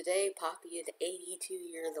 Today, Poppy is 82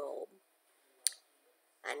 years old.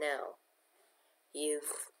 I know. He is,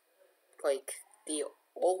 like, the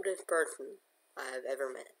oldest person I've ever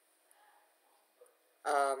met.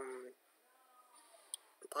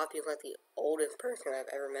 Poppy is, like, the oldest person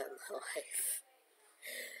I've ever met in my life.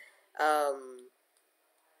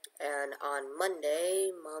 And on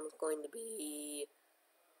Monday, Mom's going to be,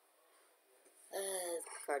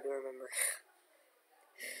 it's hard to remember.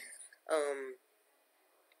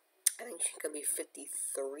 I think she's gonna be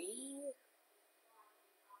 53.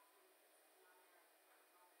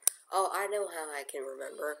 Oh, I know how I can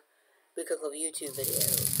remember. Because of YouTube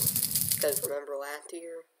videos. Because remember last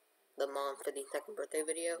year? The Mom's 52nd birthday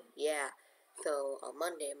video? Yeah. So, on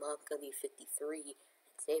Monday, Mom's gonna be 53. And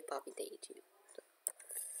today, Poppy's 82. So,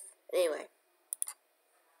 anyway.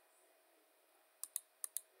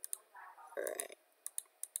 Alright.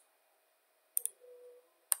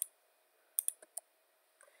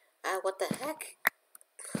 what the heck?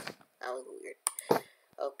 That was weird.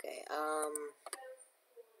 Okay,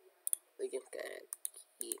 we just gotta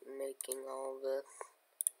keep making all this.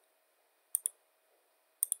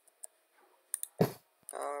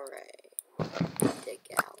 Alright, take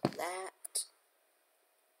out that,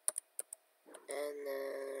 and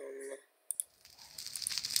then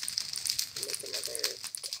make another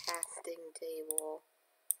casting table.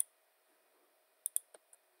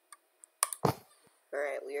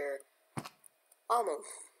 Alright, we're almost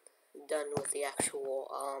done with the actual,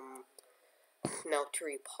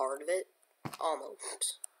 smeltery part of it.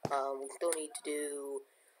 Almost. We still need to do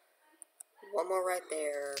one more right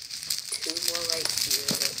there, two more right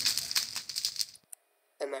here,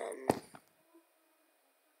 and then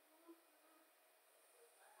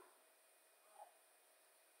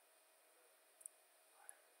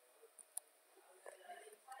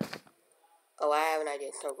oh, I have an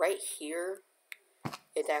idea. So right here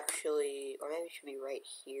is actually, or maybe it should be right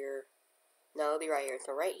here. No, it'll be right here.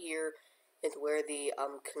 So right here is where the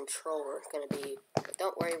controller is gonna be. But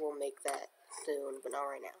don't worry, we'll make that soon, but not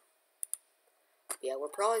right now. Yeah, we're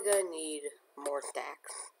probably gonna need more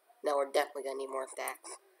stacks. No, we're definitely gonna need more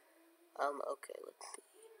stacks. Okay, let's see.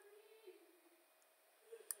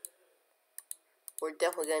 We're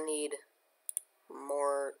definitely gonna need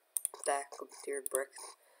more stacks of seared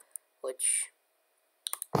bricks, which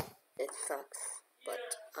it sucks,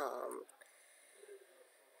 but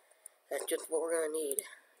that's just what we're gonna need,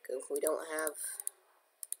 because we don't have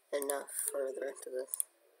enough for the rest of this.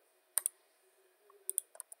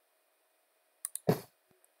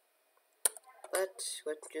 But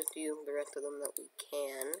let's just use the rest of them that we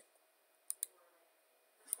can.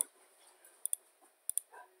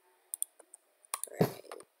 Alright,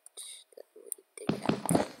 then we dig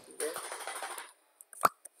out this.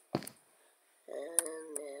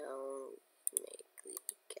 And now make the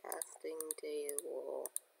casting table.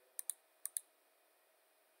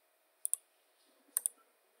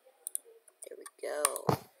 There we go.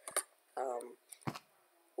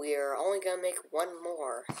 We are only gonna make one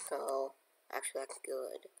more, so actually that's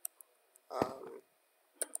good.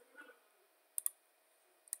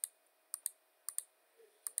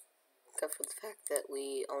 Except for the fact that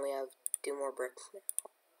we only have 2 more bricks now,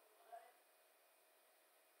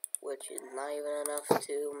 which is not even enough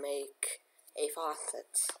to make a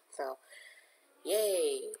faucet. So,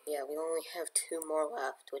 yay! Yeah, we only have 2 more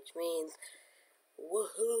left, which means,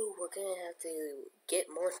 woohoo! We're gonna have to get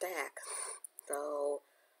more stacks. So,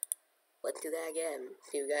 let's do that again.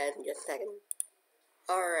 See you guys in just a second.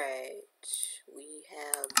 Alright, we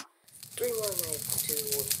have 3 more minutes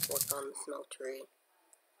to work on the smeltery.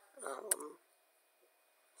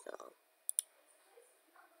 So,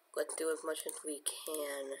 let's do as much as we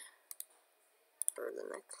can for the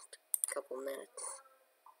next couple minutes.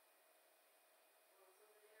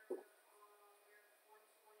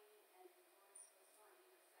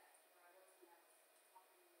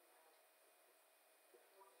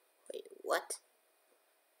 Wait, what?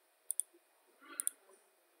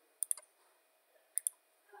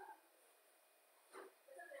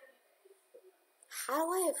 How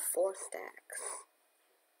do I have 4 stacks?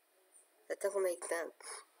 That doesn't make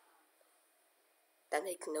sense. That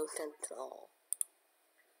makes no sense at all.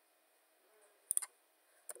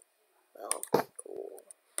 Well, cool.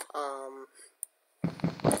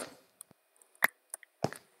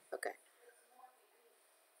 Okay.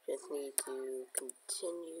 Just need to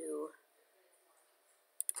continue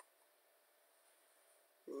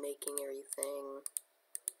making everything.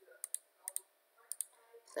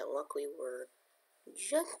 So luckily we're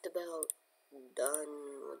just about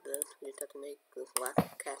done with this. We just have to make this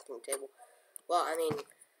last casting table. Well, I mean,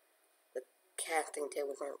 the casting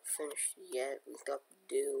tables aren't finished yet. We still have to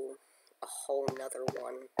do a whole nother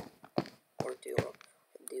one. Or do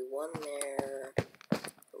one there,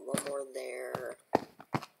 one more there.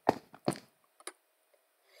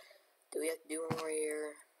 Do we have to do one more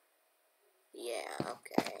here? Yeah,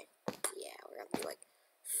 okay. Yeah, we're gonna have to do like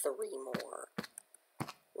 3 more.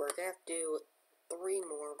 We're gonna have to do 3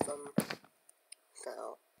 more of them.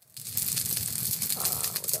 So,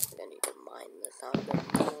 we're definitely gonna need to mine this out a bit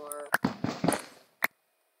more.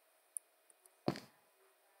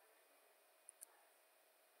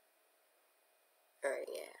 Alright,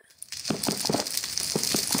 yeah.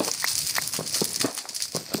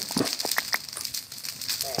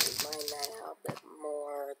 Alright, mine that out a bit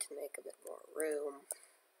more to make a bit more room.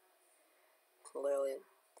 It's literally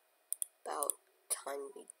about time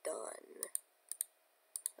to be done.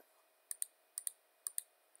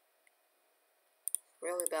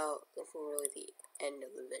 Really about, this is really the end of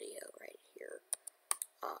the video right here.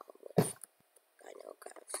 Which, I know,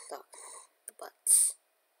 kind of stuff, but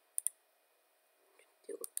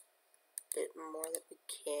do a bit more that we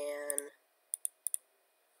can.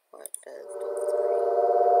 What does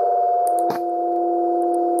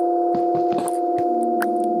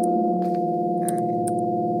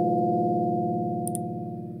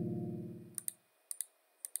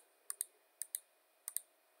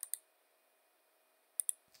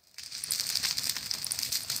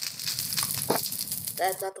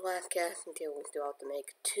That's not the last casting table. We still have to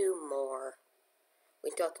make 2 more. We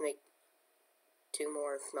still have to make 2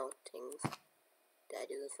 more smeltings. Did I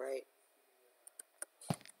do this right?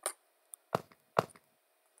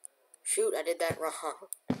 Shoot, I did that wrong.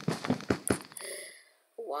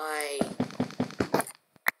 Why?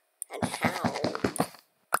 And how?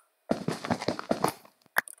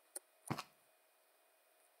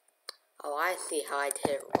 Oh, I see how I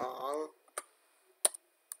did it wrong.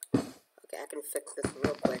 Okay, I can fix this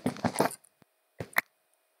real quick.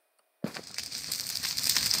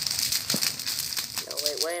 No,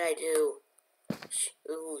 wait, what did I do?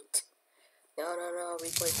 Shoot. No,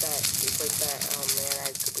 replace that. Oh man,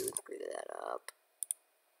 I completely screwed that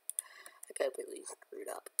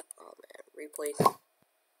up. Oh man, replace.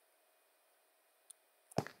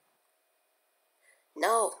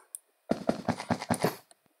 No!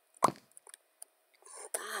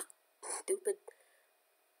 Stop, stupid.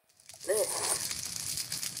 This.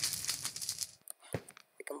 I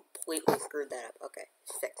completely screwed that up. Okay,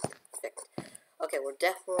 fixed. Okay, we're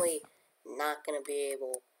definitely not gonna be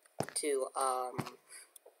able to,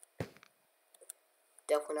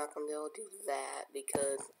 definitely not gonna be able to do that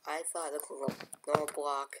because I thought this was a normal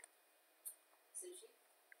block. Sushi?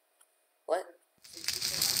 What?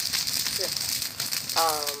 Sushi?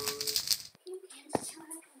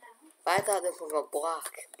 I thought this was a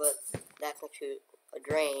block, but that's actually a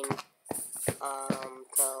drain.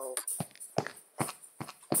 So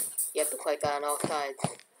you have to click on all sides,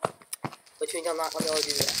 which means I'm not gonna be able to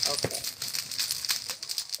do that. Okay.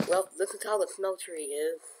 Well, this is how the smeltery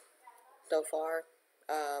is so far.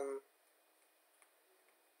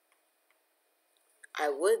 I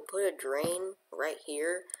would put a drain right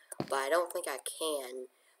here, but I don't think I can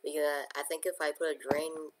because I think if I put a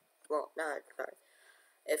drain, well, not sorry.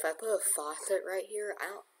 If I put a faucet right here, I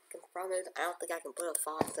don't think I can put a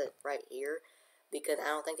faucet right here because I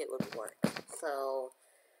don't think it would work. So,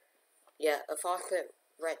 yeah, a faucet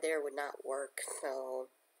right there would not work. So,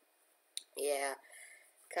 yeah,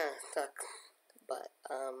 kind of sucks. But,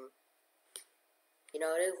 you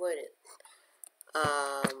know, it is what it is.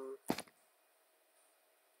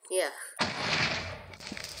 Yeah.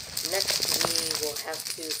 Next, we will have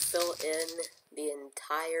to fill in the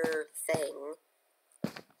entire thing.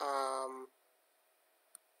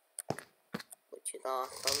 Which is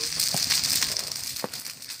awesome.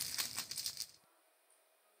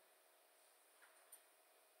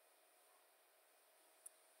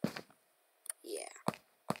 Yeah.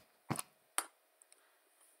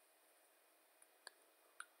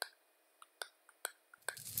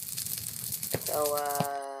 So,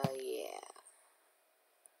 yeah.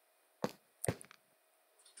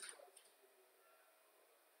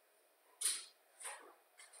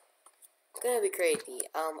 It's gonna be crazy.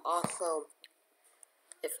 Also,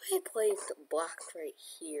 if I place blocks right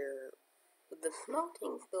here, would the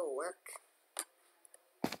smelting still work?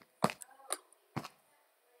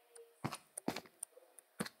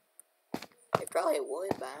 It probably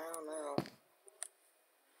would, but I don't know.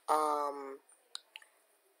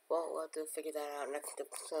 Well, we'll have to figure that out next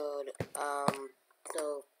episode.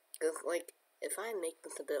 So, like, if I make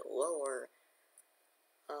this a bit lower,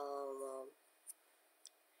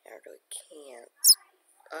 I really can't.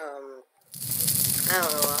 I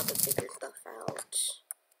don't know, I'll have to figure stuff out. It's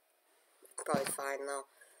probably fine, though.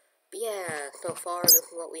 But yeah, so far, this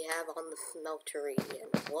is what we have on the Smeltery,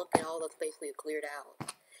 and look at all the space we've cleared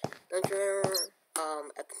out. Don't you remember,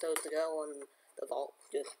 episodes ago on the vault,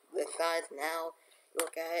 just this size? Now,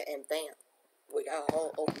 look at it, and bam, we got a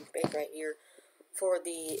whole open space right here for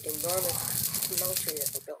the enormous Smeltery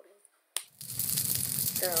that we're building.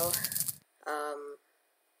 So,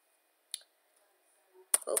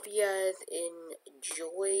 hope you guys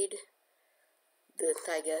enjoyed this,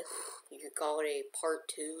 I guess. You could call it a part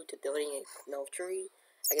 2 to building a Smeltery.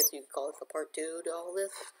 I guess you could call it a part 2 to all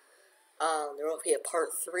this. There will be a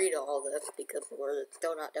part 3 to all this because we're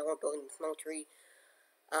still not done with building the Smeltery.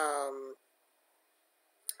 I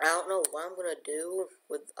don't know what I'm gonna do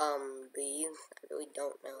with, these. I really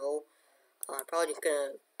don't know. I'm probably just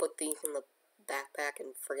gonna put these in the backpack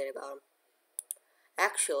and forget about them.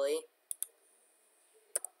 Actually,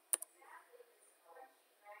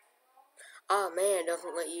 Oh man, it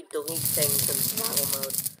doesn't let you delete things in survival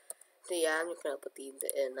mode. So yeah, I'm just gonna put these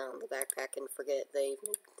in the backpack and forget they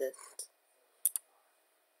even exist.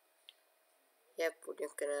 Yep, we're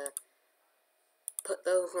just gonna put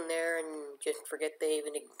those in there and just forget they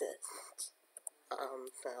even exist.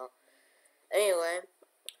 So, anyway,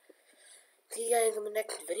 see you guys in the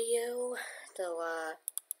next video. So,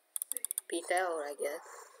 peace out, I guess.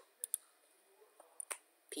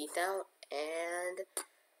 Peace out, and,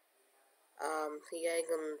 see you guys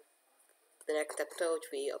in the next episode, which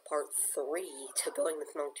will be a part 3 to building the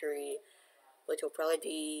Smeltery, which will probably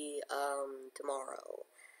be, tomorrow.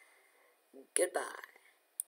 Goodbye.